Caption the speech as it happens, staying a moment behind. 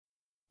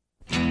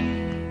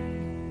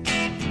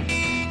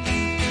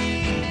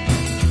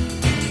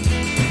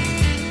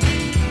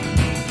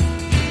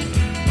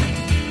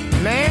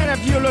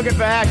looking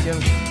for action.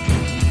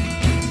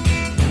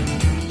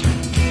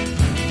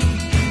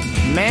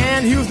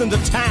 Man, Houston's a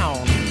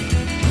town.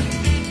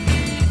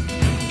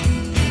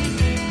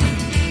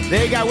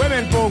 They got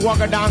women folk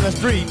walking down the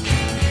street.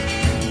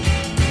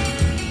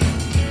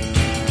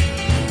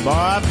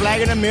 Boy,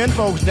 flagging the men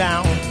folks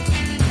down.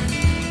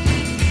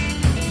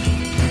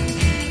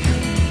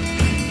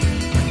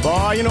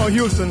 Boy, you know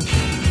Houston.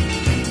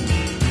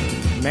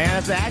 Man,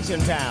 it's an action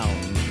town.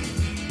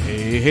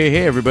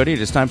 Hey, everybody.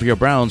 It's time for your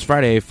Browns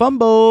Friday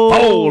Fumble.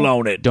 Hold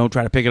on it. Don't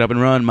try to pick it up and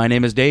run. My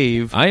name is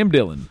Dave. I am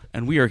Dylan.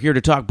 And we are here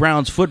to talk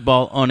Browns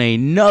football on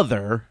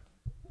another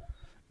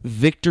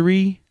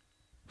Victory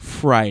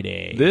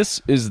Friday.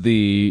 This is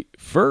the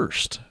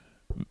first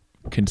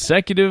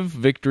consecutive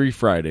Victory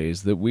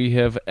Fridays that we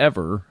have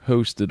ever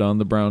hosted on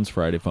the Browns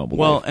Friday Fumble.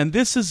 Well, Dave. and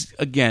this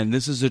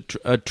is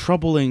a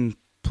troubling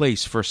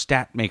place for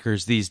stat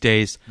makers these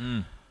days.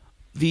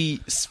 The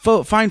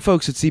fine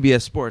folks at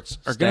CBS Sports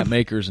are stat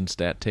makers and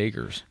stat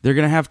takers. They're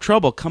going to have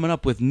trouble coming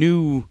up with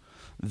new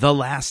the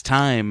last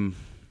time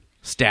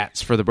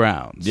stats for the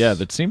Browns. Yeah,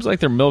 that seems like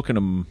they're milking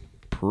them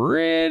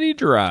pretty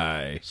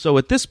dry. So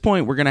at this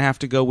point, we're going to have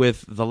to go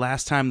with the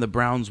last time the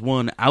Browns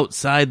won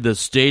outside the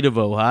state of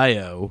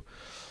Ohio.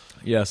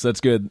 Yes,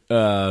 that's good.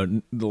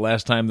 The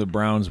last time the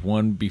Browns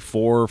won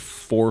before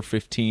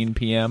 4:15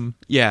 p.m.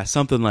 Yeah,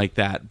 something like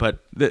that. But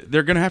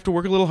they're going to have to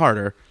work a little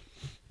harder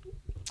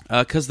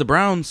because the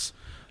Browns...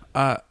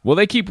 well,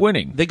 they keep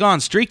winning. They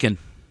gone streaking.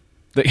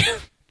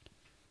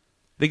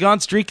 They gone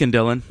streaking,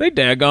 Dylan. They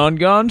daggone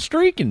gone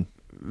streaking.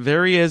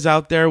 There he is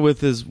out there with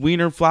his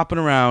wiener flopping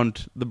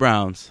around the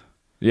Browns.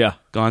 Yeah.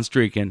 Gone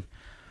streaking.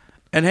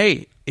 And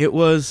hey, it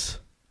was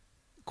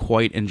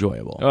quite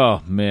enjoyable.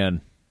 Oh,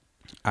 man.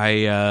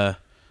 I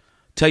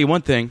tell you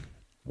one thing,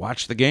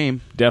 watch the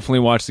game. Definitely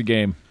watch the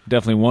game.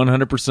 Definitely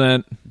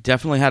 100%.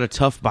 Definitely had a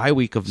tough bye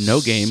week of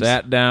no games.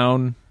 Sat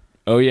down.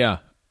 Oh, yeah.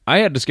 I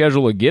had to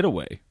schedule a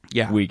getaway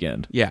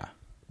weekend. Yeah.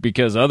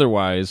 Because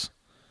otherwise...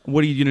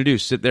 What are you going to do?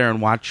 Sit there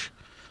and watch,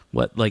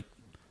 what, like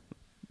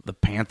the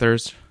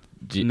Panthers?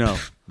 No.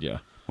 Yeah.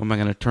 What, am I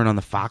going to turn on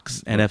the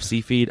Fox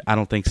NFC feed? I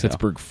don't think so.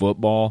 Pittsburgh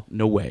football?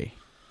 No way.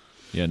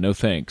 Yeah, no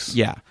thanks.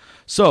 Yeah.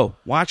 So,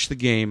 watch the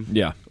game.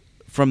 Yeah.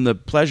 From the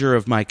pleasure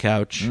of my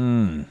couch.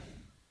 And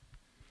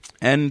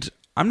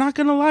I'm not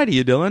going to lie to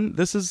you, Dylan.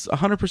 This is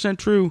 100%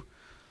 true.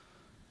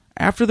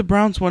 After the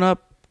Browns went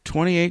up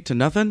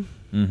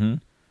 28-0,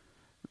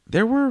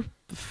 there were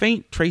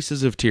faint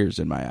traces of tears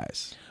in my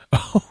eyes.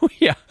 Oh,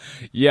 yeah.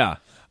 Yeah.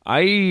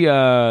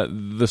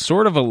 The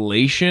sort of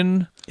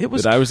elation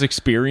that I was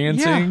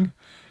experiencing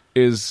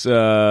is...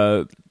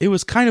 it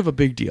was kind of a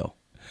big deal.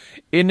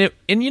 And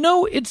you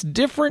know, it's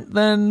different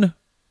than...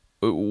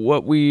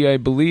 what I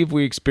believe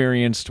we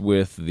experienced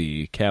with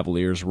the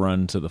Cavaliers'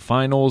 run to the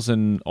finals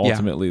and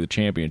ultimately the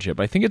championship.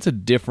 I think it's a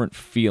different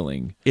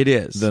feeling. It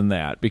is. Than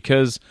that.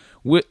 Because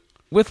with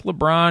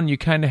LeBron, you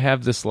kind of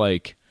have this,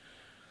 like,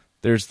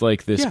 there's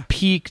like this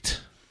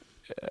peaked,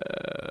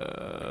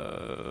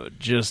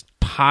 just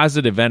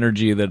positive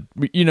energy that,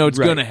 you know, it's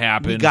going to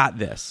happen. We got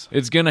this.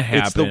 It's going to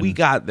happen. It's the we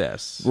got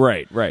this.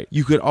 Right, right.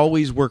 You could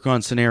always work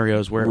on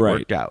scenarios where it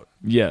worked out.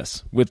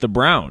 Yes. With the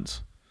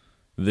Browns,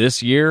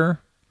 this year...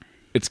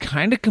 it's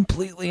kind of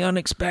completely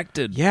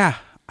unexpected. Yeah,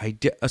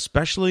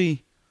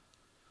 especially,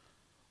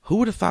 who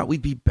would have thought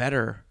we'd be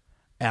better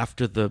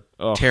after the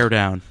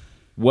teardown?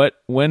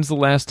 When's the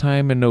last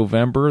time in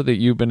November that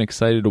you've been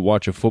excited to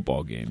watch a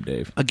football game,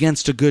 Dave?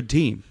 Against a good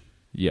team.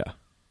 Yeah.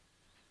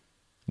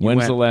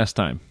 When's the last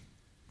time?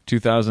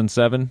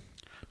 2007?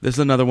 This is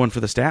another one for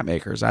the stat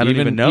makers. I don't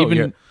even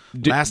know.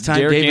 Last time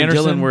Derek Dave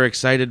Anderson, and Dylan were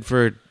excited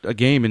for a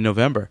game in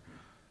November.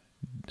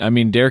 I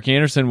mean, Derek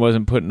Anderson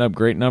wasn't putting up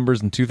great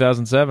numbers in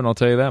 2007, I'll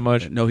tell you that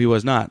much. No, he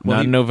was not. Well,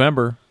 not in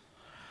November.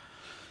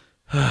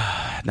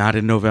 Not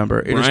in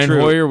November. It is Brian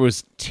true. Hoyer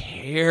was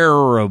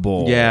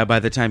terrible. Yeah, by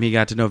the time he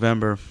got to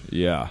November.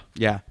 Yeah.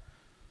 Yeah.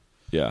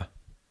 Yeah.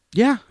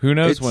 Yeah. Who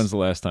knows when's the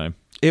last time?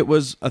 It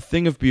was a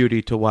thing of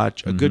beauty to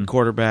watch a good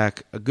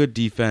quarterback, a good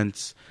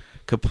defense,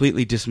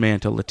 completely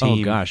dismantle the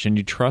team. Oh, gosh, and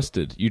you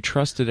trusted. You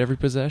trusted every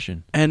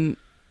possession. And,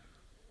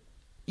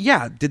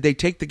 yeah, did they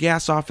take the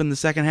gas off in the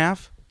second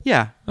half?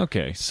 Yeah.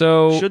 Okay,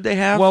 so... should they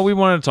have? Well, we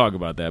wanted to talk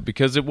about that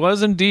because it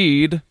was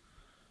indeed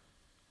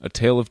a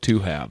tale of two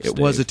halves. It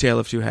was a tale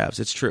of two halves.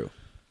 It's true.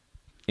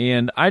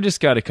 And I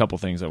just got a couple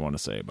things I want to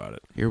say about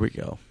it. Here we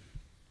go.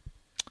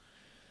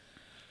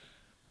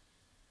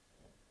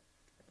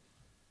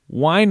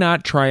 Why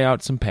not try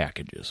out some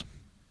packages?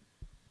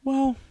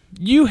 Well,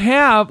 you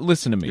have...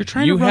 listen to me. You're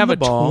trying to run have the a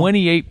ball.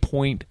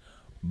 28-point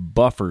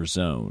buffer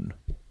zone.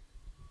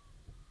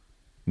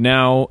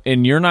 Now,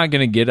 and you're not going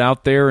to get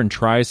out there and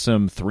try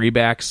some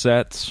three-back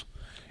sets.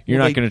 You're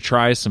not going to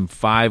try some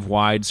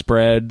five-wide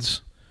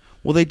spreads.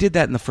 Well, they did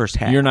that in the first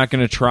half. You're not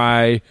going to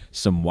try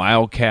some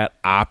wildcat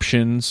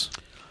options.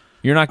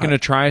 You're not going to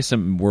try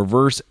some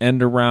reverse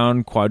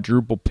end-around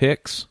quadruple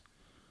picks.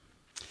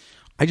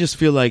 I just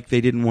feel like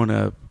they didn't want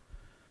to,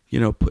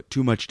 put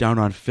too much down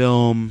on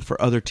film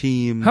for other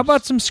teams. How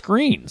about some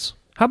screens?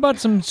 How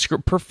about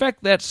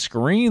perfect that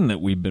screen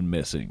that we've been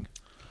missing?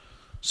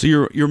 So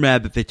you're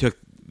mad that they took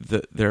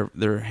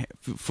their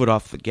foot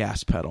off the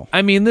gas pedal?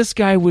 I mean, this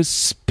guy was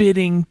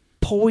spitting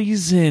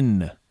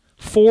poison.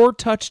 4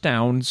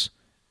 touchdowns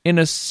in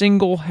a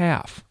single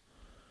half.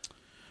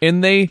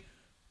 And they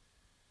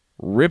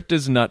ripped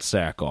his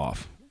nutsack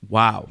off.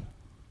 Wow.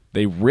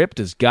 They ripped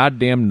his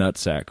goddamn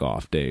nutsack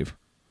off, Dave.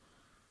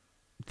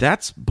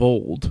 That's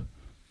bold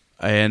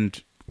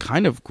and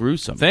kind of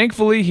gruesome.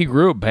 Thankfully, he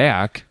grew it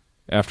back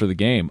after the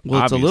game. Well,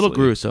 obviously. It's a little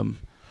gruesome.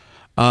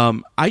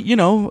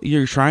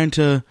 You're trying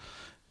to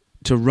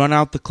run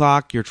out the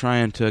clock. You're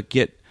trying to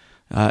get,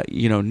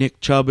 Nick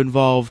Chubb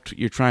involved.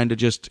 You're trying to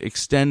just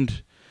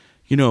extend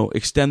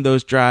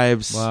those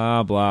drives.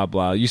 Blah, blah,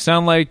 blah. You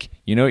sound like,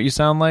 what you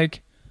sound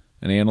like?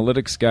 An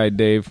analytics guy,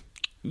 Dave.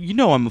 You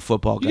know I'm a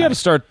football guy. You got to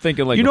start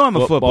thinking like I'm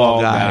a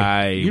football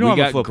guy. We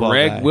got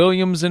Greg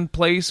Williams in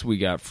place. We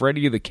got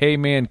Freddie the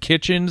K-Man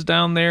Kitchens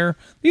down there.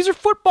 These are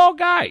football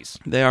guys.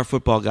 They are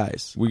football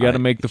guys. We got to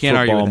make the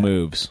football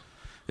moves.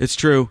 It's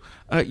true.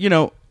 They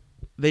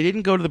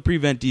didn't go to the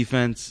prevent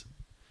defense.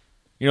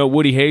 You know what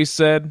Woody Hayes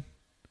said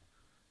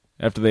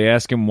after they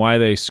asked him why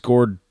they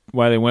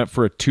went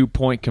for a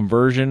 2-point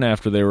conversion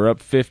after they were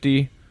up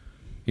 50?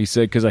 He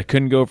said, because I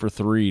couldn't go for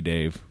 3,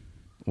 Dave.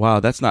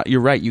 Wow,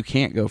 you're right. You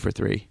can't go for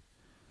 3.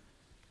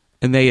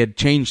 And they had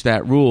changed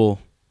that rule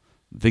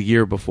the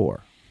year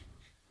before.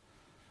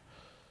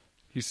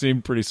 He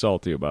seemed pretty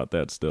salty about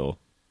that still.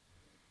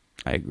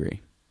 I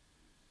agree.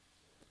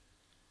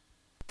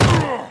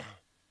 All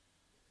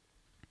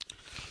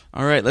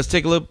right, let's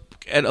take a look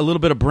at a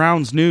little bit of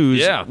Browns news.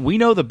 Yeah. We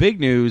know the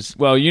big news.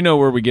 Well, you know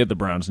where we get the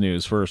Browns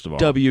news, first of all.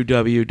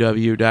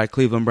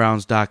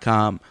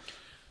 www.clevelandbrowns.com.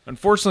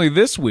 Unfortunately,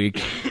 this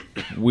week,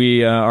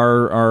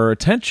 our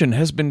attention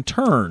has been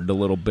turned a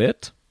little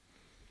bit.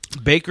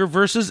 Baker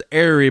versus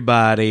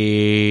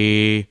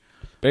everybody.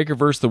 Baker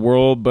versus the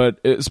world,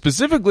 but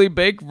specifically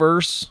Baker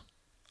versus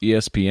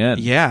ESPN.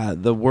 Yeah,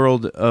 the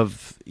world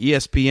of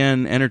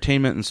ESPN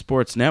Entertainment and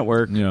Sports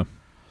Network. Yeah.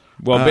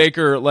 Well,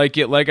 Baker, like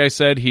I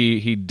said,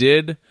 he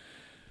did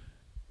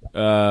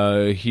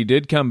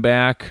come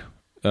back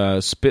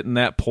spitting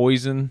that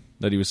poison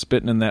that he was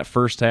spitting in that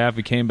first half.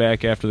 He came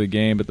back after the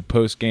game at the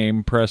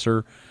post-game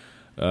presser,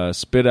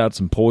 spit out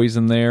some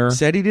poison there.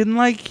 Said he didn't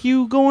like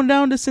you going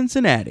down to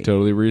Cincinnati.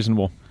 Totally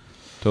reasonable.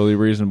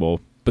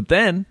 But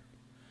then,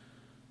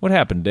 what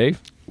happened,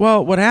 Dave?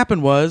 Well, what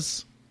happened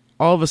was,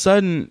 all of a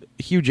sudden,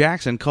 Hugh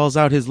Jackson calls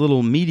out his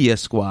little media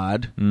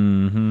squad,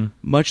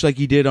 much like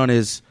he did on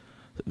his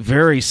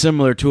very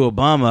similar to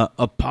Obama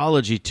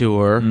apology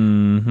tour.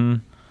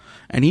 And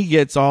he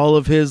gets all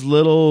of his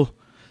little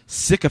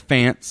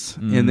sycophants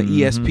in the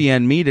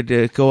ESPN media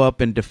to go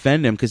up and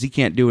defend him because he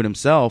can't do it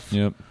himself.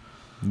 Yep.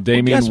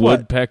 Damian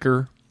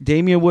Woodpecker,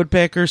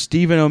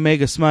 Stephen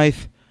Omega Smythe.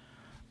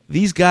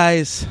 These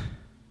guys,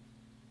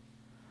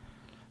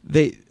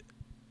 the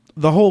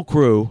whole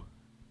crew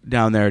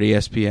down there at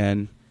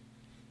ESPN,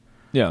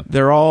 yeah,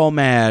 they're all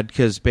mad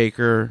because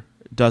Baker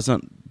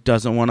doesn't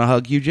want to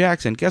hug Hugh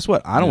Jackson. Guess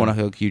what? I don't want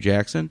to hug Hugh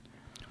Jackson.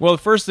 Well,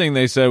 the first thing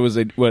they said was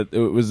that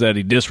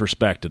he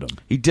disrespected him.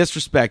 He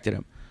disrespected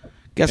him.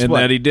 Guess and what?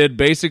 that he did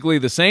basically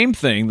the same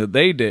thing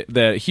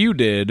that Hugh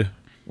did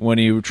when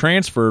he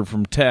transferred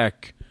from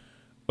Tech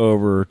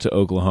over to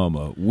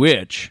Oklahoma,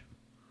 which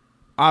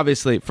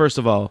obviously, first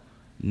of all,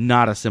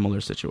 not a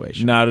similar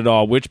situation. Not at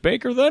all. Which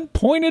Baker then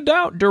pointed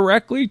out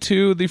directly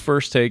to the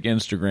First Take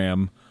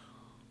Instagram,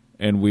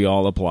 and we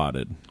all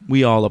applauded.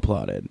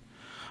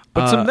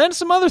 But then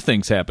some other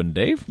things happened,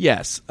 Dave.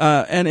 Yes,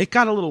 and it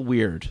got a little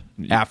weird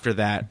after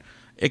that.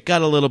 It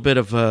got a little bit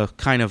of a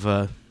kind of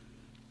a,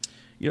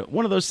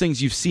 one of those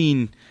things you've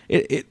seen.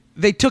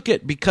 They took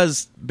it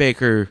because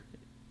Baker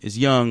is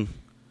young.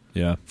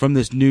 Yeah. From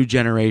this new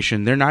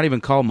generation. They're not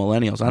even called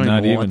millennials. I don't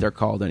even know what they're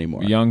called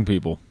anymore. Young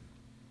people.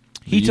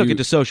 He took it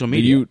to social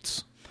media. The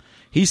Utes.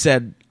 He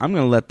said, I'm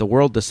going to let the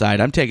world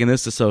decide. I'm taking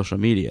this to social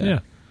media. Yeah.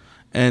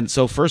 And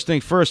so first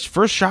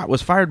shot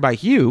was fired by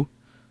Hugh,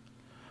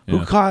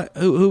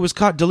 who was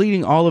caught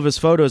deleting all of his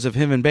photos of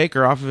him and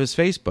Baker off of his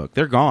Facebook.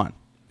 They're gone.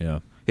 Yeah.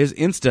 His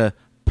Insta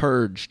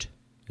purged.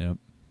 Yep.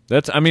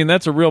 That's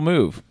a real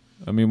move.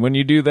 I mean, when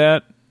you do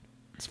that,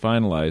 it's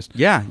finalized.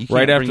 Yeah. You can't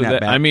right bring after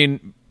that back. I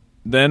mean,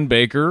 then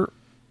Baker,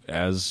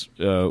 as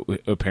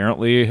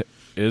apparently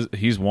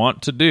he's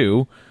wont to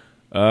do,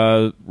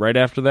 right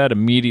after that,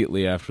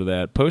 immediately after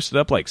that, posted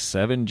up like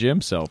 7 gym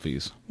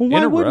selfies. Well,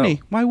 why wouldn't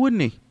he? Why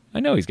wouldn't he? I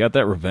know he's got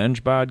that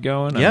revenge bod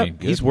going. Yep, I mean,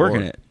 he's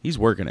working it. He's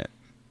working it.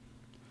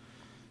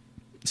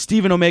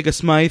 Stephen Omega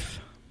Smythe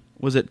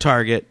was at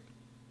Target.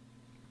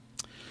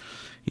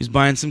 He's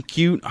buying some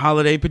cute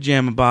holiday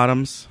pajama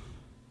bottoms,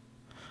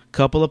 a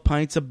couple of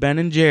pints of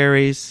Ben &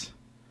 Jerry's,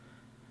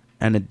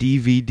 and a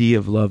DVD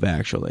of Love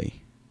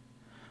Actually.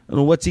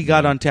 And what's he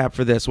got on tap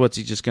for this? What's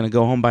he just going to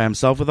go home by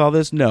himself with all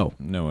this? No.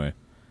 No way.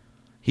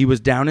 He was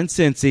down in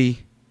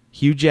Cincy,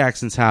 Hugh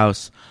Jackson's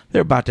house.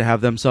 They're about to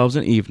have themselves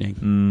an evening.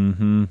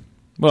 Mm-hmm.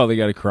 Well, they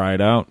got to cry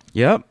it out.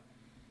 Yep.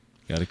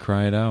 Got to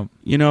cry it out.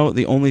 You know,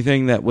 the only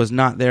thing that was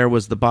not there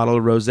was the bottle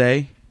of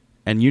rosé,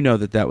 and you know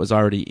that was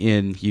already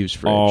in Hugh's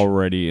fridge.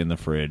 Already in the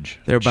fridge.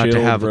 They're about Chilled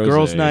to have a rosé.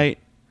 girls' night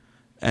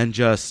and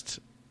just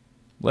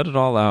let it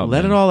all out.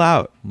 Let man. it all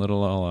out. Let it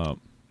all out.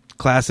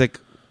 Classic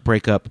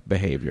breakup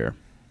behavior.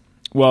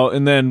 Well,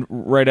 and then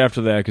right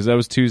after that, because that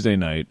was Tuesday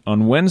night,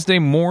 on Wednesday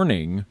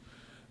morning,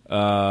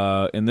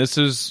 and this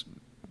is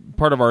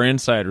part of our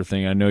insider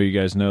thing. I know you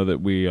guys know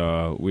that we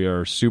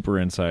are super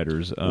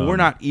insiders. Well, we're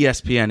not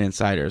ESPN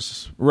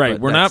insiders, right?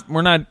 We're not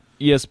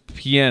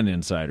ESPN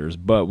insiders,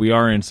 but we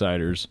are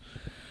insiders.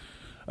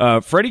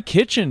 Freddie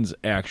Kitchens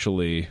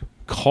actually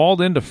called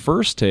into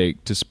First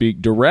Take to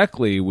speak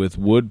directly with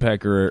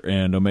Woodpecker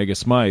and Omega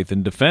Smythe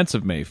in defense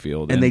of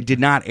Mayfield, and they did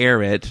not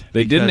air it.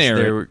 They didn't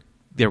air it.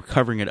 They were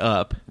covering it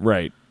up.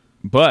 Right.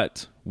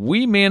 But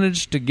we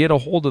managed to get a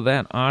hold of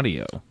that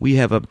audio. We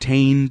have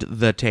obtained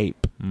the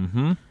tape.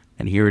 Mm-hmm.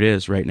 And here it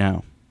is right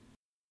now.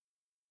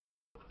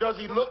 Does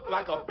he look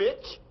like a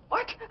bitch?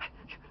 What?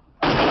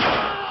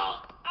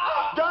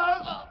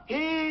 Does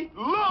he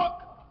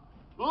look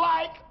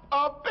like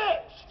a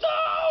bitch?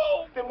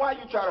 No! Then why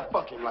you try to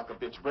fuck him like a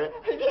bitch, Brett?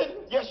 He didn't.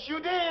 Yes, you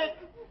did.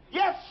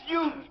 Yes,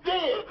 you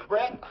did,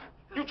 Brett.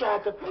 You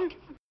tried to fuck him.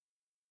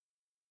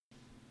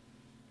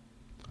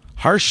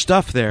 Harsh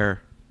stuff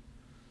there.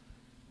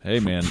 Hey,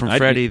 man. From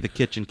Freddie, the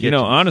Kitchen Kitchens. You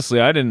know, honestly,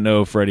 I didn't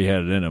know Freddie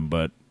had it in him,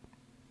 but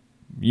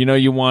you know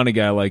you want a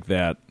guy like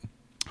that.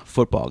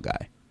 Football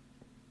guy.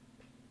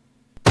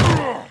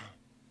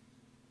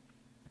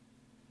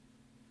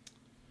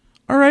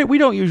 All right, we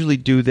don't usually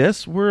do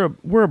this. We're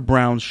a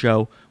Browns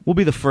show. We'll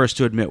be the first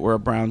to admit we're a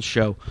Browns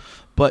show.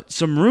 But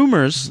some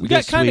rumors We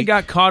this kind of week,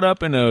 got caught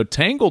up in a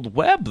tangled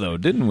web, though,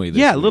 didn't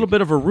we? a little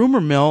bit of a rumor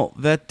mill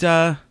that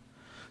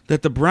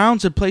the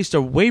Browns had placed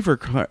a waiver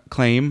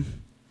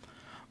claim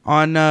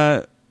on,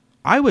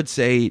 I would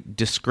say,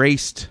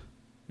 disgraced.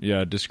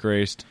 Yeah,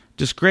 disgraced.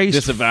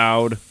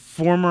 Disavowed.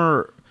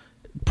 Former,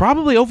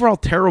 probably overall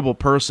terrible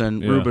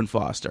person, Yeah. Reuben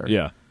Foster.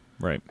 Yeah,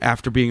 right.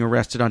 After being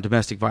arrested on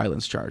domestic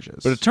violence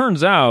charges. But it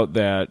turns out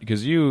that,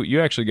 because you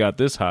actually got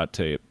this hot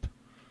tape,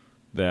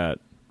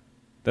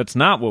 that's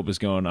not what was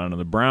going on in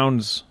the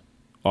Browns'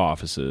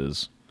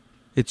 offices.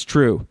 It's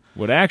true.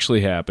 What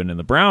actually happened in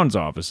the Browns'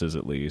 offices,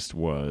 at least,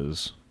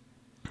 was...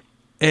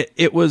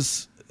 It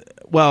was,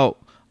 well,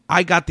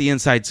 I got the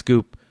inside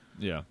scoop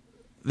Yeah.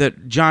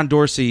 that John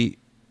Dorsey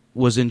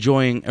was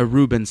enjoying a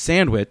Reuben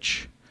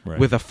sandwich Right.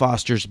 with a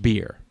Foster's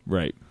beer.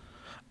 Right.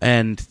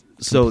 And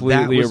so that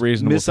Completely a was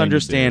reasonable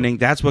misunderstanding. thing to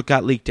do. That's what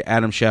got leaked to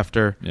Adam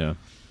Schefter. Yeah.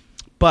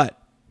 But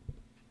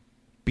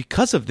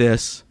because of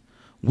this,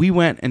 we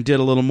went and did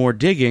a little more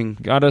digging.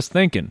 Got us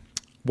thinking.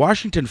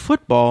 Washington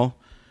football,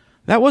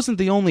 that wasn't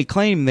the only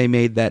claim they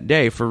made that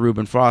day for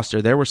Reuben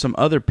Foster. There were some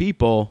other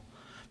people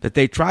that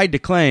they tried to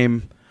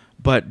claim,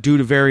 but due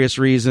to various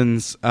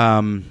reasons,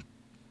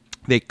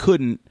 they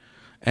couldn't.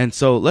 And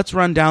so let's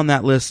run down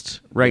that list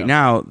right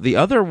now. The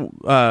other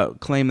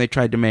claim they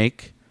tried to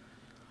make,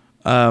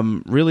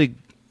 really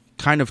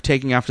kind of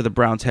taking after the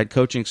Browns head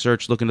coaching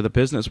search, look into the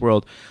business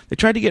world, they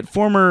tried to get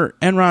former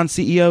Enron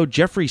CEO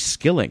Jeffrey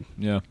Skilling.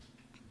 Yeah.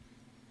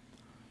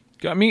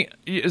 Got me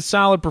a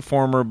solid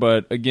performer,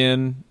 but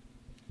again,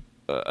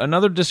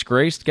 another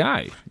disgraced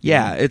guy.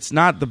 Yeah, it's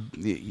not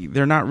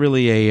they're not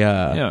really a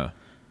Yeah.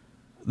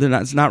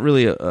 it's not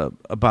really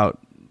about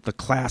the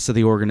class of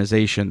the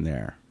organization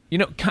there. You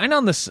know, kind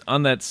of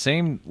on that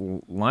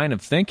same line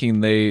of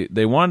thinking,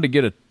 they wanted to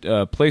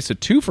get place a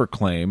twofer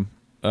claim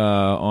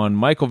on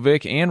Michael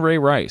Vick and Ray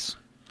Rice.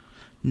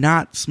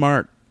 Not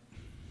smart.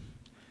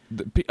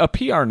 A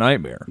PR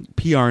nightmare.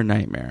 PR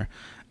nightmare.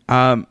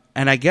 And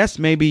I guess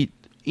maybe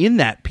in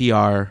that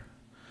PR,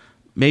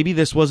 maybe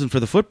this wasn't for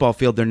the football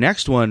field. Their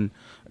next one,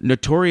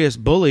 notorious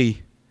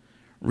bully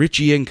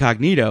Richie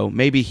Incognito,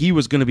 maybe he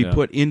was going to be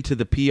put into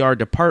the PR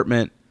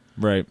department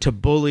Right. to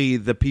bully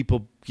the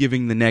people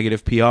giving the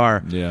negative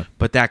PR. Yeah.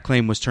 But that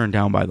claim was turned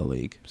down by the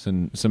league.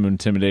 Some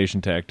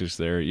intimidation tactics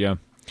there, yeah.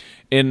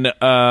 And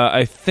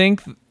I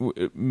think,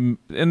 and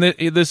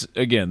this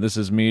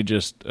is me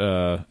just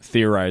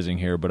theorizing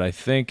here, but I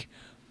think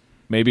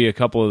maybe a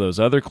couple of those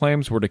other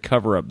claims were to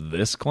cover up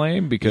this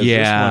claim, because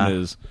this one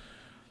is,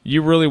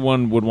 you really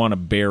would want to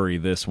bury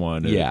this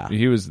one. Yeah.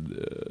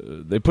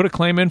 They put a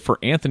claim in for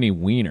Anthony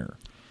Weiner.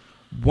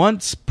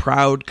 Once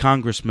proud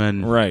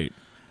congressman. Right.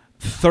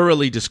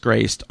 Thoroughly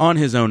disgraced on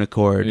his own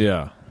accord.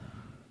 Yeah.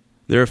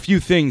 There are a few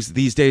things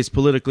these days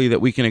politically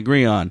that we can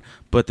agree on,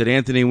 but that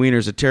Anthony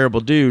Weiner's a terrible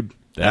dude,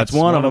 that's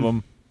one of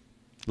them.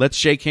 Let's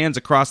shake hands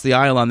across the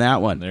aisle on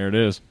that one. There it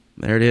is.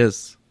 There it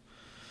is.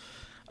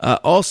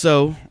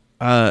 Also,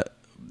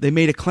 they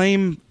made a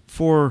claim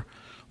for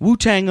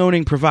Wu-Tang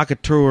owning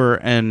provocateur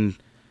and,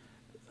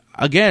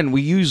 again,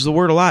 we use the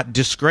word a lot,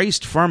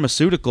 disgraced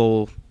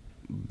pharmaceutical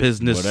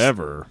business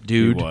Whatever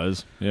dude he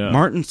was. Yeah.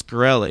 Martin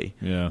Scarelli,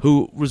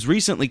 who was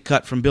recently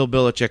cut from Bill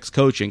Belichick's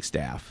coaching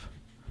staff.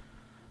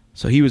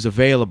 So he was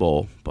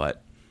available,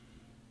 but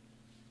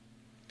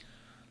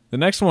the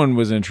next one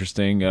was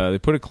interesting. They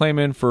put a claim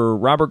in for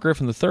Robert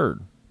Griffin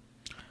III.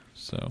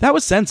 So that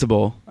was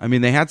sensible. I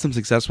mean, they had some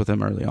success with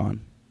him early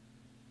on.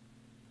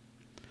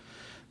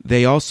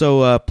 They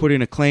also put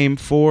in a claim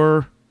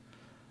for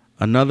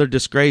another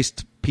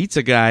disgraced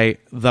pizza guy,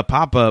 the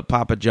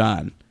Papa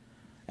John.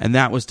 And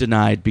that was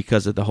denied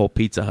because of the whole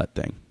Pizza Hut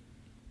thing.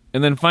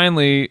 And then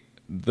finally,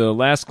 the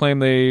last claim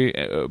they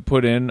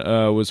put in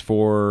was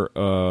for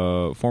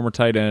former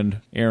tight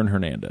end Aaron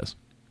Hernandez.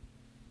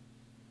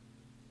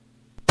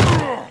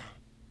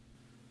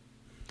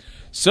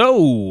 So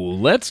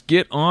let's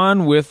get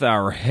on with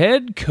our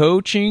head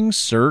coaching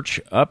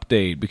search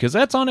update, because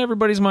that's on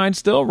everybody's mind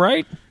still,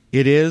 right?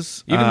 It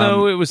is. Even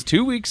though it was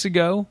 2 weeks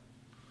ago.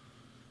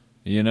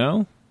 You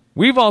know?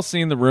 We've all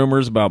seen the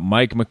rumors about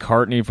Mike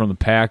McCartney from the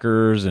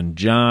Packers and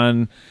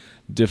John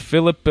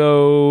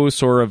DeFilippo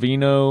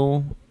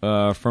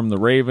Soravino from the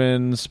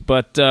Ravens.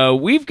 But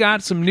we've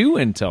got some new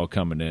intel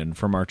coming in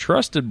from our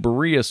trusted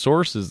Berea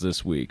sources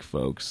this week,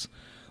 folks.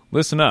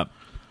 Listen up.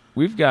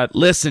 We've got...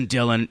 Listen,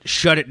 Dylan,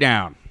 shut it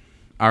down.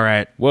 All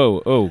right.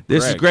 Whoa. Oh,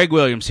 this is Greg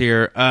Williams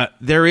here.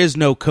 There is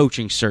no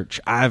coaching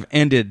search. I've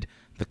ended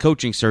the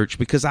coaching search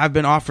because I've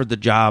been offered the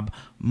job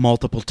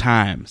multiple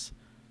times.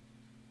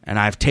 And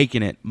I've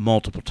taken it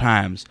multiple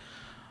times.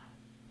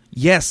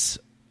 Yes,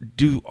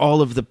 do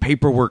all of the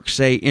paperwork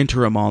say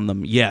interim on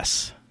them?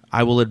 Yes,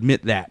 I will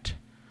admit that.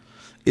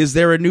 Is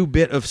there a new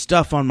bit of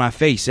stuff on my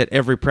face at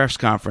every press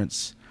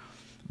conference?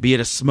 Be it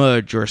a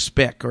smudge or a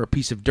speck or a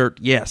piece of dirt?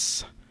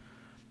 Yes.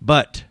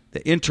 But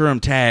the interim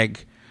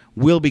tag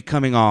will be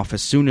coming off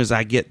as soon as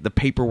I get the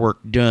paperwork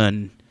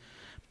done,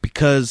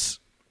 because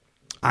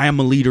I am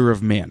a leader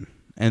of men,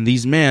 and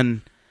these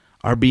men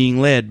are being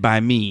led by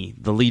me,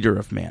 the leader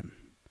of men.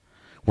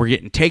 We're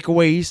getting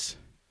takeaways.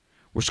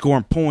 We're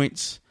scoring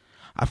points.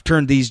 I've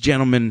turned these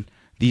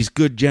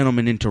good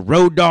gentlemen, into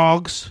road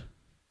dogs.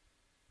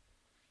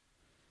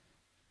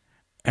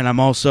 And I'm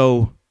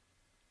also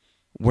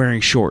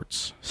wearing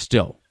shorts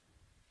still.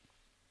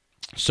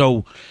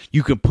 So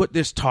you can put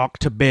this talk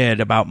to bed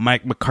about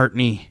Mike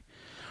McCartney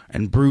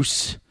and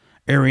Bruce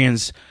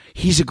Arians.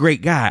 He's a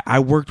great guy. I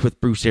worked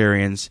with Bruce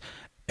Arians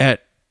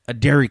at a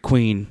Dairy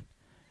Queen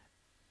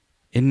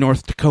in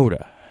North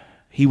Dakota.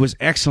 He was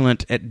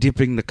excellent at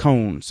dipping the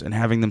cones and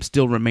having them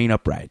still remain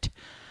upright.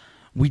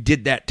 We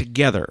did that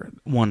together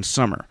one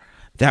summer.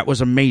 That was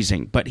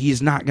amazing, but he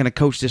is not going to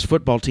coach this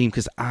football team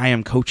because I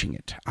am coaching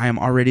it. I am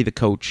already the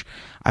coach.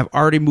 I've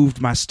already moved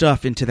my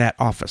stuff into that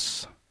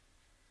office.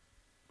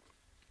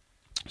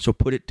 So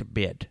put it to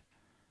bed.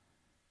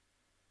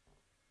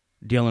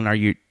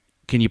 Dylan,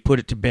 can you put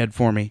it to bed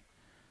for me?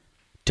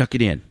 Tuck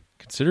it in.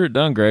 Consider it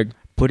done, Greg.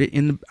 Put it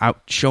in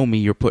show me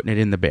you're putting it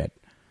in the bed.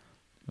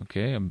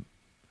 Okay, I'm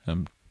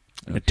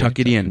okay, tuck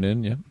it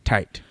in yeah.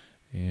 Tight.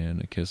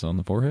 And a kiss on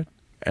the forehead.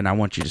 And I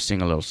want you to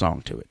sing a little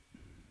song to it.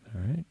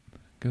 All right.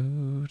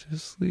 Go to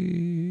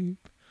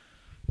sleep.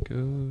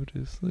 Go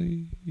to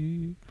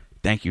sleep.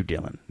 Thank you,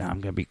 Dylan. Now I'm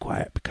going to be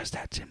quiet because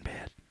that's in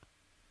bed.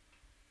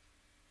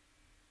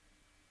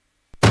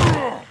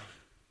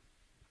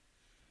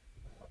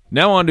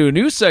 Now on to a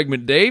new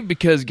segment, Dave,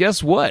 because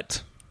guess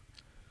what?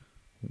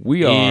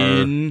 We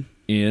are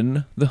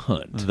in the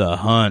hunt. The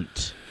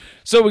hunt.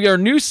 So we got our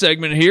new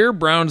segment here,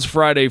 Browns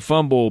Friday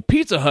Fumble,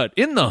 Pizza Hut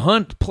in the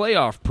Hunt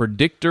Playoff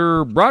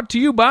Predictor, brought to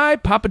you by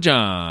Papa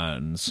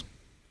John's.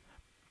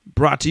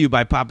 Brought to you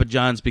by Papa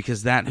John's,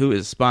 because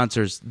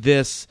sponsors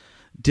this.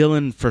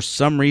 Dylan, for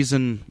some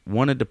reason,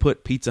 wanted to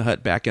put Pizza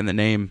Hut back in the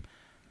name.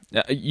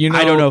 I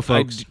don't know,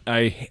 folks.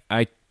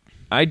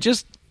 I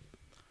just...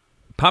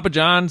 Papa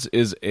John's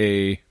is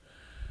a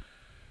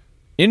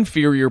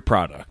inferior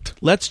product.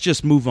 Let's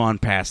just move on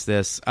past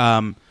this.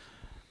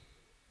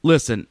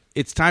 Listen,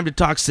 it's time to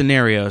talk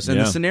scenarios, and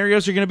the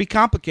scenarios are going to be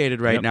complicated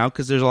right now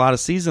because there's a lot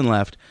of season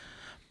left.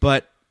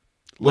 But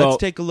let's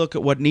take a look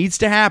at what needs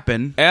to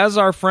happen. As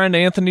our friend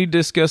Anthony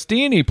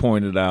Disgustini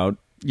pointed out,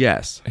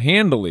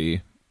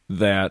 handily,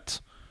 that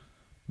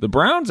the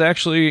Browns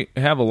actually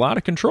have a lot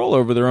of control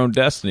over their own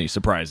destiny,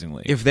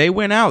 surprisingly. If they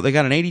win out, they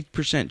got an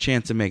 80%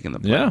 chance of making the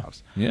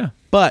playoffs. Yeah.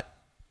 But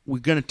we're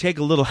going to take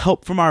a little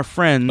help from our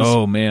friends.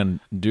 Oh, man.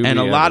 And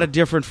a lot of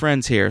different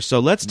friends here. So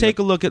let's take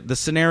a look at the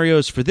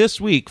scenarios for this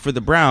week for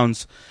the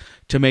Browns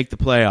to make the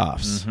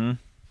playoffs. Mm-hmm.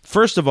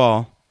 First of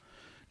all,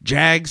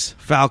 Jags,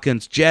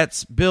 Falcons,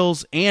 Jets,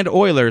 Bills, and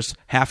Oilers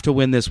have to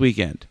win this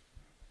weekend.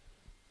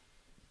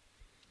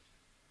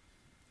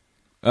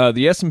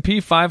 The S&P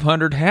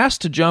 500 has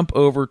to jump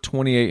over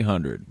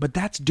 2,800. But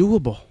that's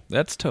doable.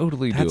 That's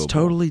totally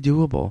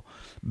doable.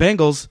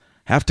 Bengals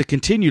have to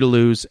continue to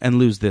lose and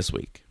lose this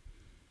week.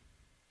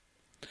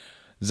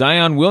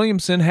 Zion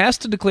Williamson has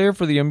to declare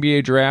for the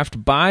NBA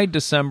draft by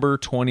December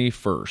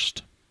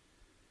 21st.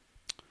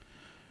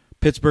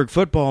 Pittsburgh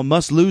football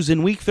must lose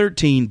in Week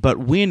 13, but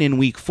win in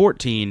Week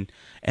 14,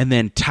 and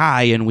then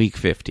tie in Week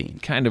 15.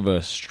 Kind of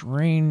a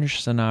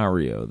strange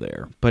scenario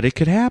there. But it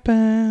could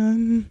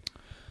happen.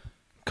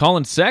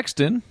 Colin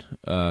Sexton,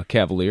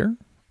 Cavalier,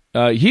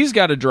 he's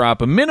got to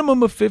drop a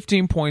minimum of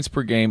 15 points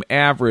per game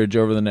average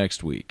over the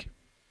next week.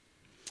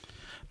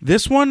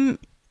 This one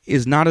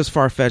is not as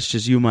far-fetched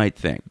as you might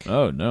think.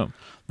 Oh, no.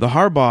 the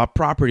Harbaugh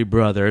property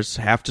brothers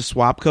have to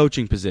swap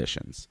coaching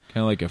positions.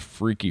 Kind of like a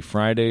Freaky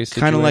Friday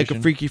situation. Kind of like a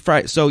Freaky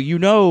Friday. So,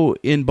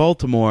 in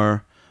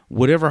Baltimore,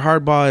 whatever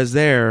Harbaugh is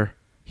there,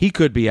 he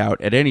could be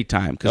out at any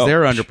time because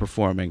they're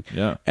underperforming.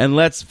 Yeah. And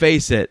let's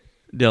face it,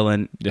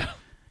 Dylan. Yeah.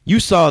 You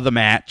saw the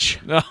match.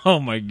 Oh,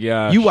 my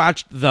gosh. You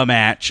watched the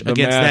match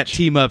against that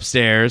team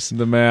upstairs.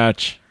 The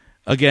match.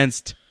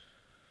 Against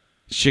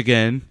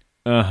Shigan.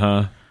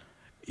 Uh-huh.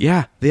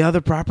 Yeah, the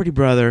other property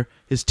brother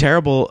is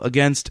terrible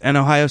against an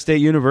Ohio State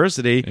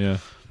University. Yeah.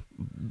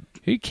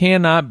 He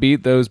cannot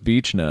beat those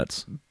beach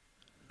nuts.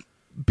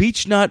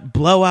 Beach nut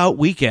blowout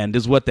weekend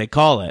is what they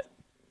call it.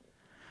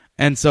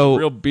 And so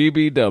real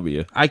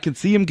BBW. I can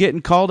see him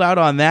getting called out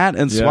on that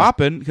and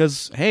swapping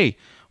because, hey,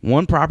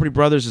 one property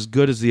brother's as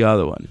good as the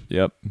other one.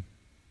 Yep.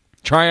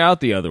 Try out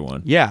the other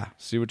one. Yeah.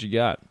 See what you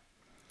got.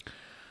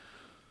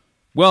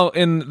 Well,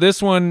 in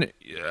this one,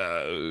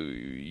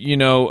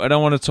 I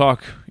don't want to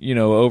talk,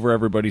 over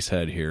everybody's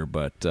head here,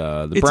 but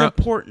it's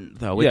important,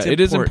 though.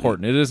 It is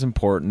important. It is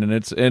important,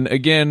 and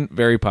again,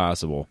 very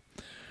possible.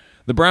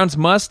 The Browns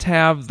must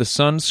have the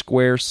Sun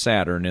square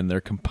Saturn in their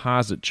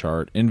composite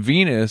chart, and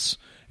Venus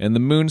and the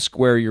Moon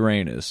square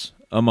Uranus,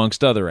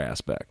 amongst other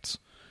aspects.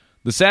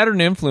 The Saturn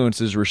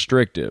influence is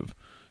restrictive,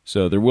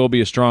 so there will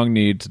be a strong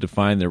need to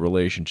define their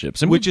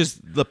relationships. Which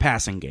is the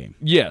passing game.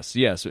 Yes.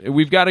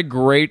 We've got a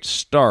great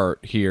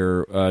start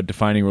here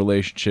defining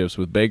relationships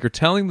with Baker,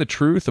 telling the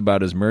truth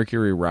about his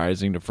Mercury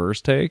rising to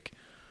first take.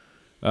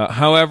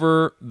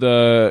 However,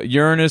 the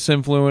Uranus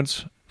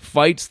influence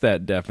fights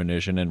that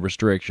definition and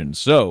restriction.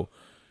 So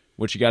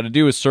what you got to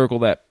do is circle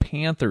that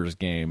Panthers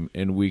game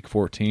in Week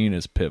 14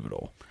 as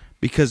pivotal.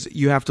 Because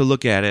you have to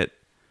look at it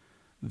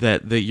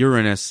that the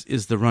Uranus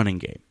is the running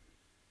game.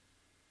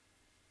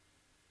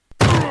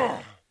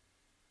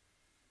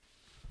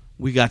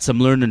 We got some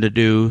learning to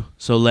do,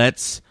 so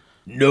let's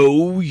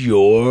know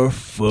your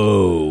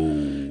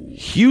foe.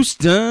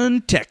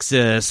 Houston,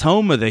 Texas,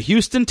 home of the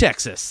Houston,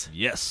 Texas.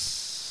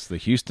 Yes, the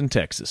Houston,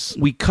 Texas.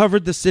 We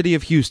covered the city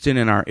of Houston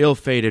in our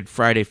ill-fated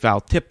Friday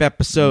Foul Tip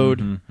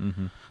episode,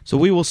 so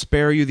we will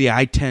spare you the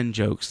I-10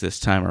 jokes this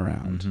time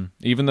around.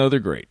 Even though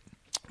they're great.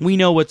 We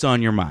know what's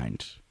on your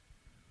mind.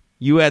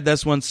 You had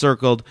this one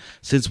circled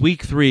since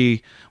Week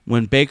 3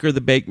 when Baker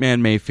the Bake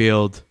Man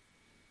Mayfield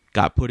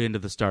got put into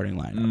the starting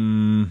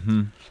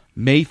lineup.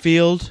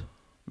 Mayfield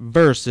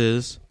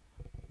versus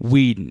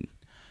Whedon.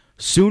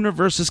 Sooner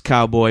versus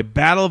Cowboy.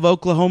 Battle of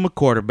Oklahoma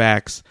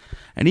quarterbacks.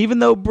 And even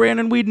though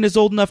Brandon Whedon is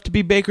old enough to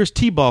be Baker's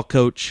T-ball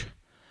coach,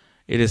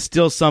 it is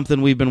still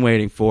something we've been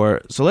waiting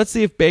for. So let's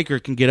see if Baker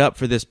can get up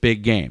for this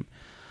big game.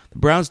 The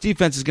Browns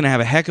defense is going to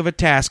have a heck of a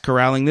task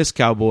corralling this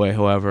Cowboy,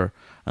 however,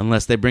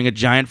 unless they bring a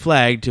giant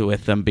flag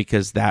with them,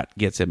 because that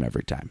gets him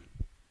every time.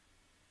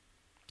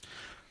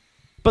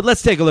 But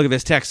let's take a look at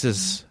this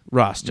Texas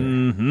roster.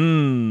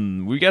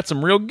 We got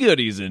some real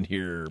goodies in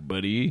here,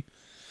 buddy.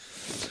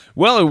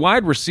 Well, at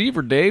wide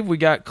receiver, Dave, we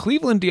got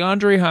Cleveland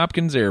DeAndre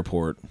Hopkins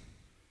Airport.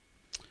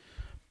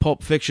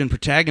 Pulp Fiction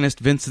protagonist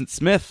Vincent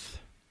Smith.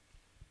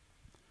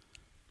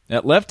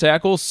 At left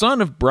tackle, son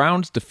of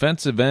Browns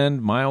defensive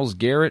end Myles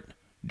Garrett,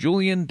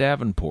 Julian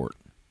Davenport.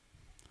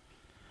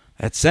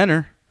 At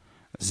center,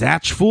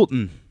 Zach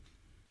Fulton.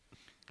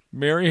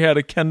 Mary had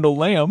a Kendall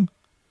Lamb.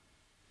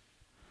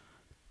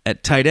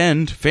 At tight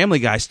end, Family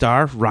Guy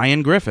star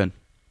Ryan Griffin.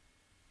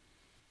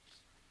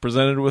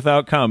 Presented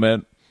without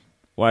comment,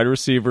 wide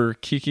receiver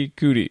Kiki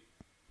Cootie.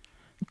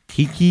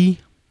 Kiki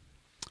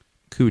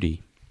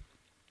Cootie.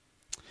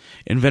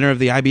 Inventor of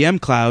the IBM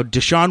cloud,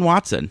 Deshaun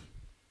Watson.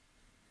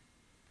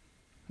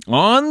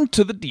 On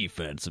to the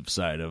defensive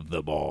side of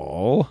the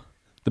ball.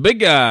 The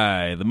big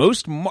guy, the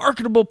most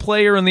marketable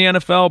player in the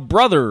NFL,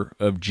 brother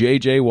of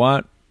J.J.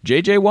 Watt,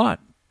 J.J. Watt.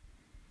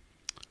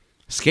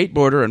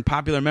 Skateboarder and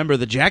popular member of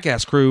the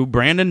Jackass crew,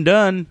 Brandon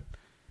Dunn.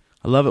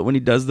 I love it when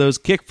he does those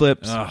kick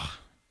flips. One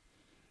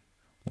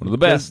of the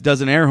best.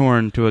 Does an air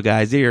horn to a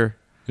guy's ear.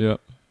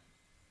 Yep.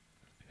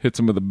 Hits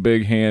him with a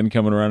big hand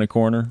coming around a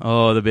corner.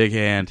 Oh, the big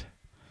hand.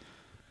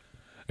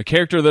 A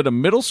character that a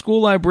middle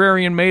school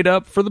librarian made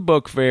up for the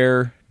book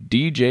fair,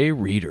 DJ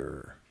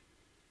Reader.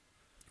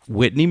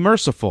 Whitney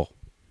Merciful.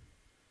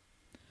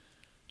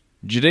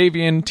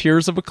 Jadavian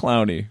Tears of a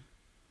Clowny.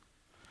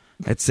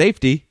 At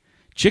safety,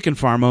 chicken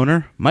farm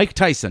owner Mike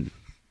Tyson.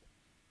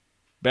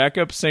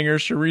 Backup singer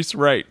Sharice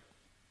Wright.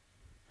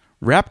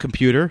 Rap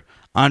computer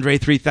Andre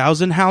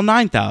 3000, Hal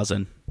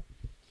 9000.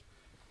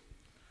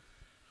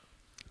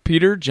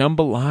 Peter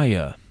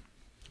Jambalaya.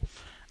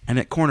 And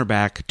at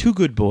cornerback, two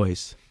good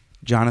boys,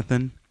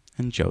 Jonathan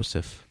and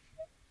Joseph.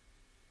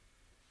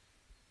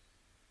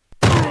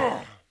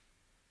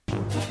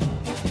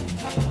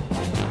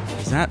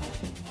 Is that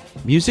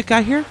music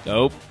I hear?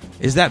 Nope.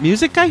 Is that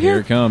music I hear?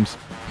 Here it comes.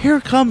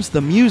 Here comes the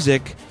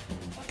music.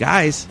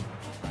 Guys,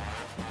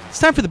 it's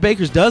time for the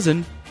Baker's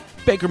Dozen.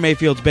 Baker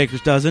Mayfield's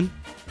Baker's Dozen.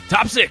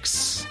 Top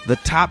 6. The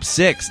top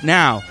 6.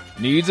 Now,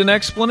 needs an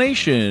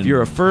explanation. If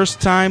you're a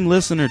first-time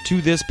listener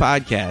to this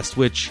podcast,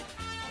 which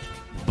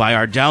by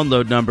our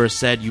download number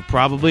said you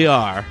probably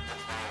are,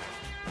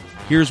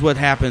 here's what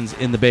happens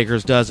in the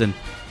Baker's Dozen.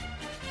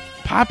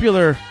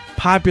 popular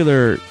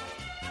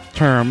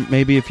term,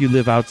 maybe if you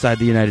live outside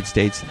the United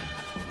States,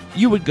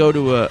 you would go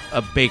to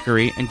a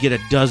bakery and get a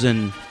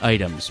dozen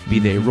items, be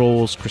they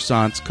rolls,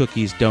 croissants,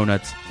 cookies,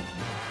 donuts.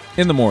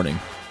 In the morning.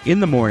 In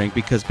the morning,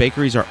 because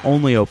bakeries are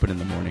only open in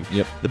the morning.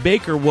 Yep. The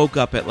baker woke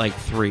up at like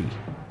 3,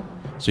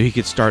 so he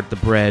could start the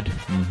bread,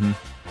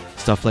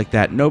 stuff like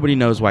that. Nobody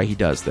knows why he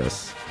does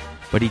this,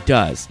 but he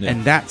does. Yeah.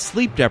 And that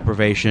sleep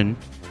deprivation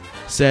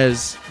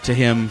says to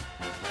him,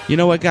 you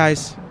know what,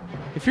 guys?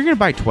 If you're going to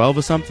buy 12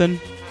 of something,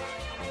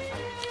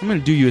 I'm going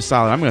to do you a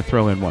solid. I'm going to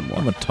throw in one more.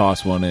 I'm going to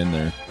toss one in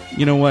there.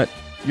 You know what?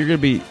 You're going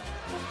to be...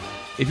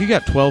 If you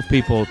got 12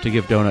 people to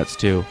give donuts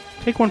to,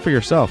 take one for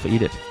yourself.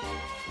 Eat it.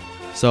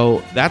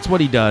 So that's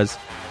what he does.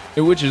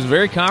 Which is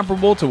very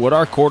comparable to what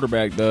our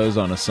quarterback does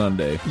on a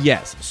Sunday.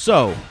 Yes.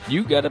 So...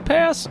 You got a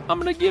pass, I'm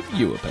going to give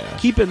you a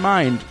pass. Keep in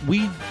mind,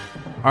 we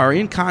are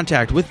in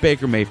contact with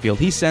Baker Mayfield.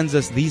 He sends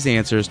us these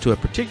answers to a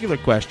particular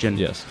question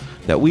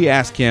that we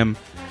ask him,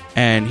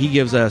 and he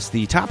gives us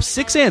the top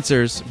 6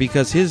 answers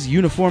because his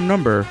uniform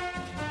number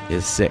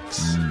is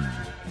 6.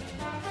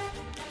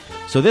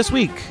 So this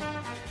week,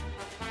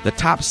 the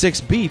top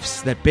 6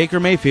 beefs that Baker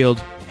Mayfield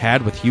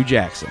had with Hugh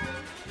Jackson.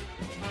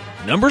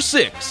 Number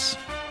 6.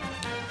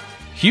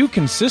 Hugh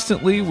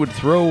consistently would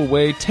throw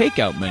away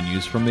takeout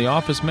menus from the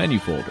office menu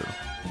folder.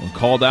 When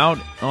called out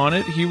on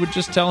it, he would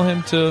just tell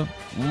him to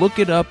look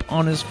it up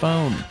on his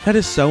phone. That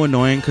is so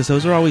annoying because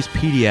those are always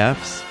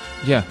PDFs.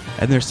 Yeah.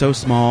 And they're so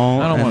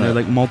small, and they're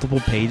like multiple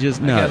pages.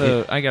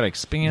 No, I gotta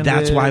expand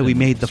that's it. why we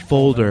made the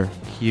folder,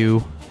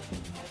 Hugh.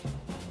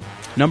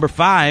 Number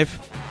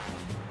 5,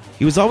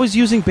 he was always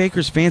using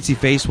Baker's fancy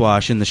face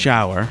wash in the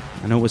shower.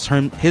 I know it was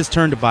his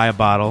turn to buy a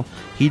bottle.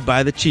 He'd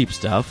buy the cheap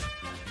stuff.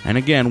 And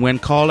again, when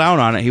called out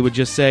on it, he would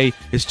just say,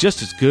 it's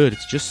just as good.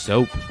 It's just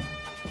soap.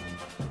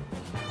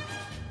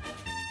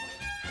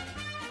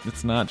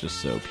 It's not just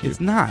soap, Hugh.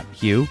 It's not,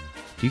 Hugh.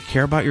 Do you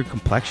care about your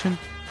complexion?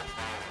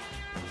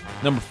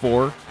 Number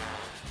 4.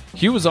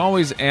 Hugh was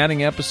always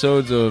adding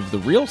episodes of the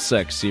Real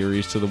Sex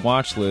series to the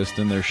watch list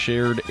in their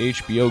shared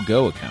HBO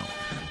Go account.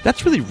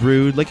 That's really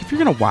rude. Like, if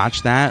you're going to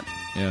watch that,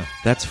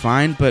 that's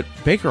fine. But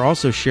Baker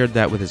also shared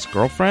that with his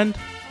girlfriend.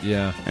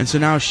 Yeah. And so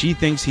now she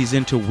thinks he's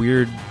into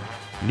weird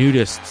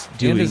nudists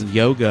doing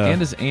yoga. And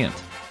his aunt.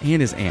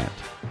 And his aunt.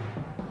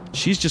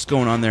 She's just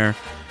going on there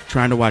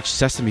trying to watch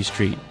Sesame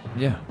Street.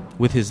 Yeah.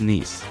 With his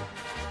niece.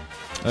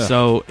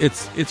 So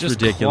it's just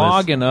ridiculous.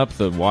 Clogging up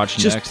the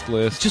watch next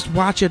list. Just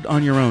watch it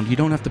on your own. You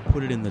don't have to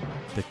put it in the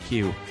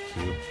queue.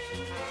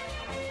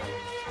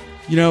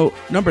 You know,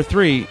 number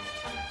 3,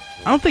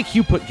 I don't think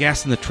Hugh put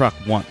gas in the truck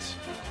once.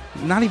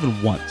 Not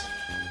even once.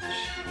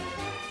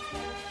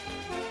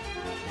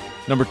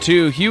 Number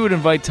 2, Hugh would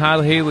invite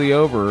Todd Haley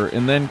over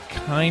and then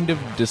kind of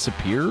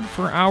disappeared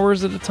for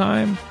hours at a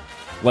time.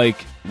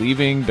 Like,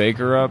 leaving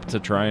Baker up to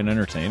try and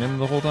entertain him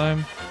the whole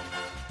time.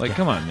 Like,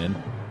 come on, man.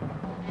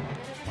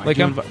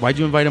 Why'd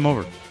you invite him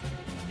over?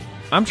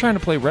 I'm trying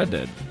to play Red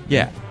Dead.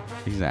 Yeah,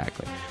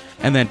 exactly.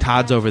 And then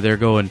Todd's over there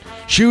going,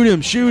 shoot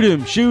him, shoot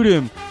him, shoot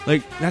him.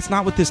 Like, that's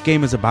not what this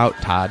game is about,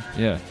 Todd.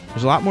 Yeah.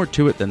 There's a lot more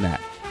to it than that.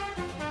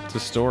 It's a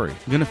story.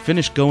 I'm going to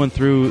finish going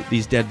through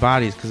these dead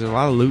bodies because there's a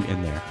lot of loot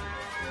in there.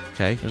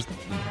 Okay?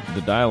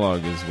 The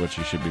dialogue is what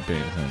you should be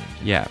paying attention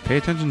to. Yeah, pay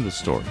attention to the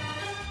story.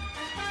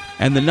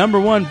 And the number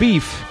 1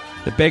 beef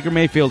that Baker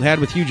Mayfield had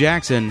with Hugh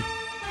Jackson,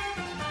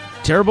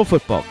 terrible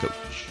football coach.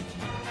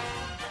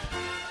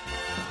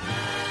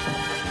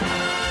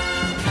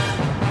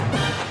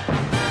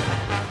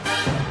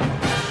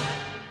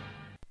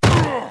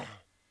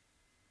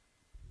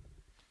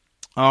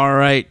 All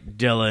right,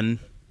 Dylan.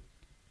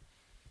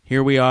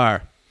 Here we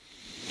are.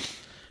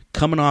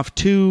 Coming off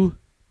 2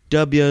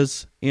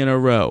 W's in a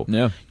row.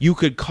 Yeah. You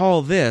could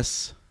call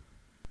this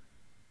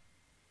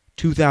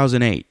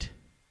 2008.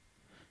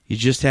 You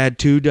just had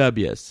 2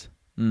 W's.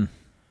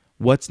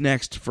 What's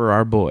next for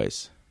our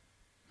boys?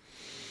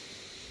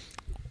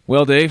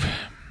 Well, Dave,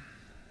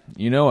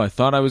 I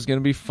thought I was going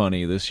to be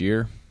funny this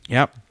year.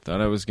 Yep.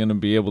 Thought I was going to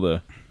be able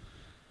to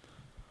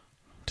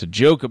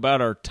joke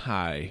about our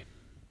tie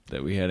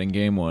that we had in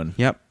game 1.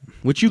 Yep.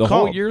 Which you the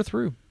called. whole year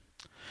through.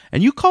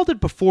 And you called it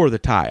before the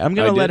tie. I'm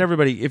going to let did.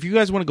 everybody, if you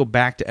guys want to go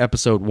back to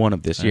episode 1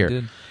 of this year,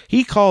 did.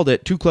 he called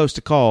it too close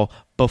to call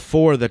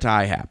before the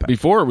tie happened.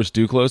 Before it was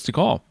too close to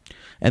call.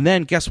 And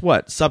then guess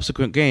what?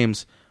 Subsequent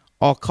games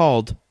all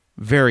called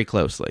very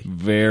closely.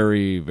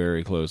 Very,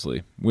 very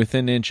closely.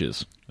 Within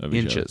inches of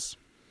each other.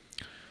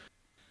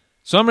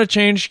 So I'm going to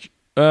change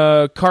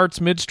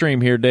carts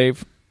midstream here,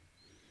 Dave.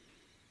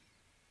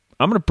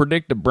 I'm going to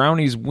predict the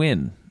Brownies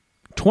win.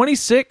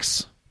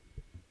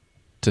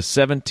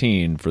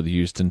 26-17 for the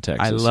Houston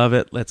Texans. I love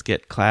it. Let's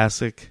get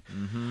classic.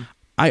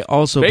 I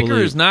also Baker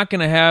believe is not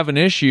going to have an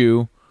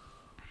issue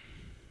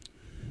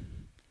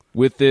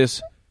with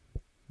this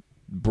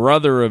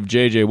brother of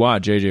J.J.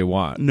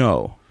 Watt.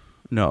 No.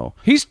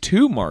 He's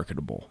too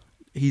marketable.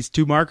 He's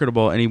too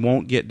marketable, and he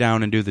won't get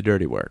down and do the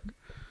dirty work.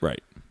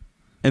 Right.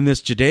 And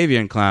this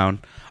Jadeveon clown,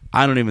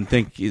 I don't even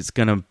think is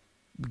going to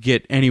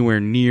get anywhere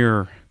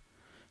near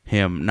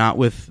him, not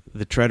with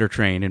the Treader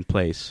train in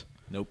place.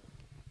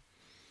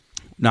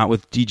 not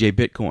with DJ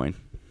Bitcoin.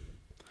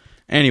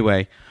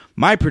 Anyway,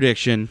 my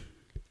prediction,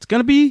 it's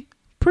going to be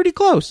pretty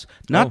close.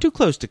 Not too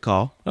close to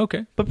call.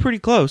 Okay. But pretty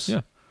close.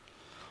 Yeah.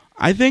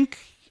 I think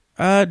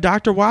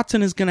Dr.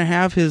 Watson is going to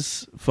have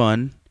his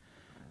fun.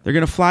 They're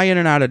going to fly in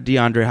and out of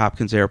DeAndre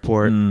Hopkins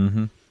Airport.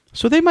 Mm-hmm.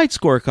 So they might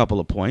score a couple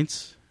of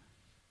points.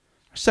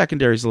 Our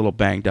secondary's a little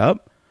banged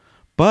up.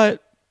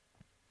 But,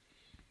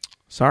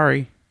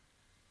 sorry.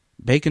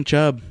 Bacon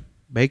Chubb.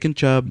 Bacon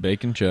Chubb.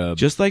 Bacon Chubb.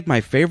 Just like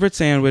my favorite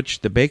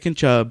sandwich, the Bacon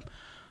Chubb,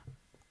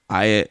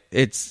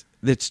 it's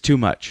too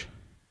much.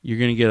 You're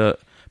going to get a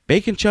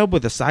Bacon Chubb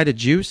with a side of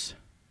juice.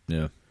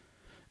 Yeah.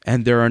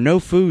 And there are no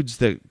foods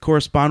that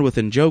correspond with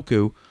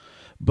Njoku,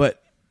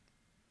 but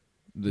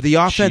the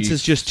offense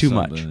is just too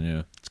much.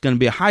 Yeah. It's going to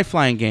be a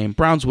high-flying game.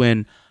 Browns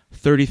win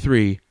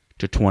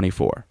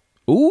 33-24.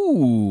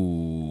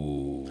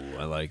 Ooh,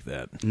 I like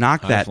that.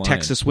 Knock that High-flying.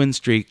 Texas win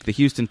streak. The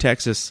Houston,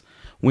 Texas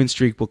win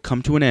streak will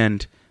come to an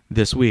end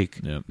this week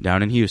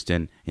down in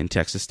Houston in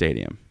Texas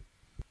Stadium.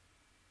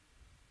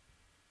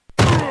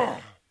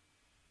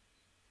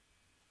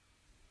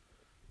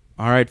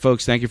 All right,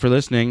 folks, thank you for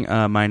listening.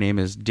 My name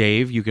is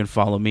Dave. You can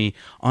follow me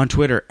on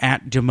Twitter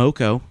at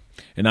Democo.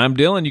 And I'm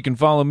Dylan. You can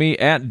follow me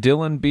at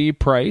Dylan B.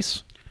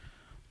 Price.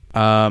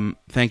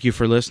 Thank you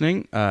for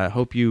listening.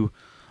 Hope you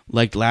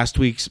liked last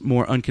week's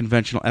more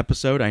unconventional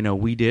episode. I know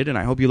we did, and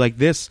I hope you like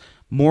this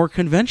more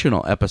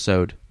conventional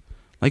episode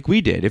like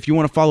we did. If you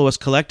want to follow us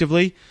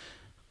collectively,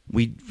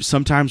 we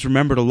sometimes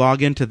remember to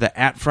log into the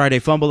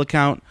 @FridayFumble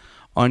account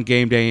on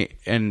game day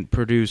and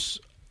produce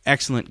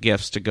excellent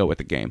GIFs to go with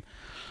the game.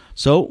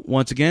 So,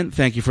 once again,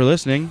 thank you for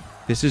listening.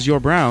 This is your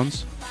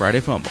Browns Friday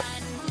Fumble.